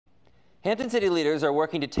Hampton City leaders are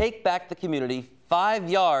working to take back the community 5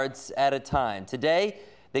 yards at a time. Today,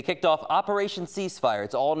 they kicked off Operation Ceasefire.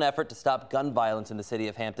 It's all an effort to stop gun violence in the city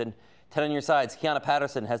of Hampton. 10 on your sides, Kiana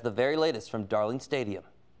Patterson has the very latest from Darling Stadium.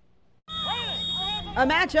 A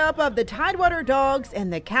matchup of the Tidewater Dogs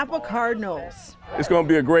and the Kappa Cardinals. It's going to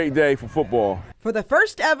be a great day for football. For the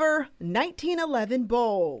first ever 1911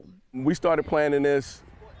 Bowl. We started planning this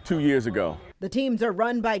 2 years ago. The teams are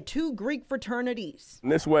run by 2 Greek fraternities.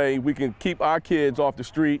 And this way we can keep our kids off the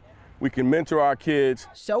street, we can mentor our kids.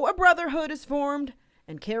 So a brotherhood is formed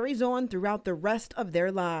and carries on throughout the rest of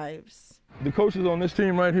their lives. The coaches on this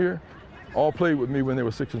team right here all played with me when they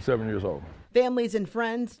were 6 and 7 years old. Families and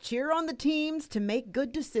friends cheer on the teams to make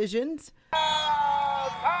good decisions.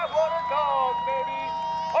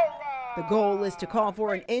 The goal is to call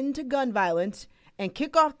for an end to gun violence and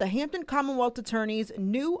kick off the Hampton Commonwealth Attorneys'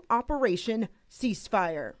 new Operation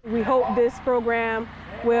Ceasefire. We hope this program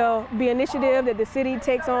will be an initiative that the city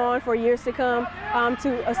takes on for years to come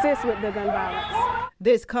to assist with the gun violence.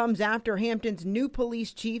 This comes after Hampton's new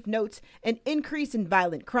police chief notes an increase in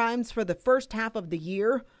violent crimes for the first half of the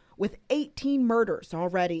year, with 18 murders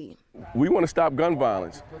already. We want to stop gun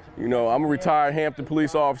violence. You know, I'm a retired Hampton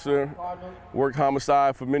police officer, worked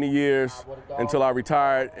homicide for many years until I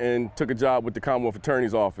retired and took a job with the Commonwealth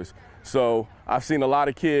Attorney's office. So I've seen a lot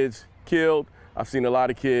of kids killed. I've seen a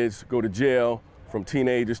lot of kids go to jail, from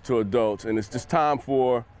teenagers to adults, and it's just time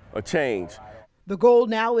for a change. The goal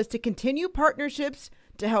now is to continue partnerships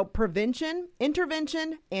to help prevention,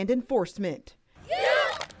 intervention, and enforcement.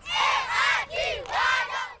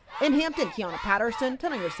 In Hampton, Kiana Patterson,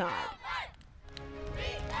 10 on your side.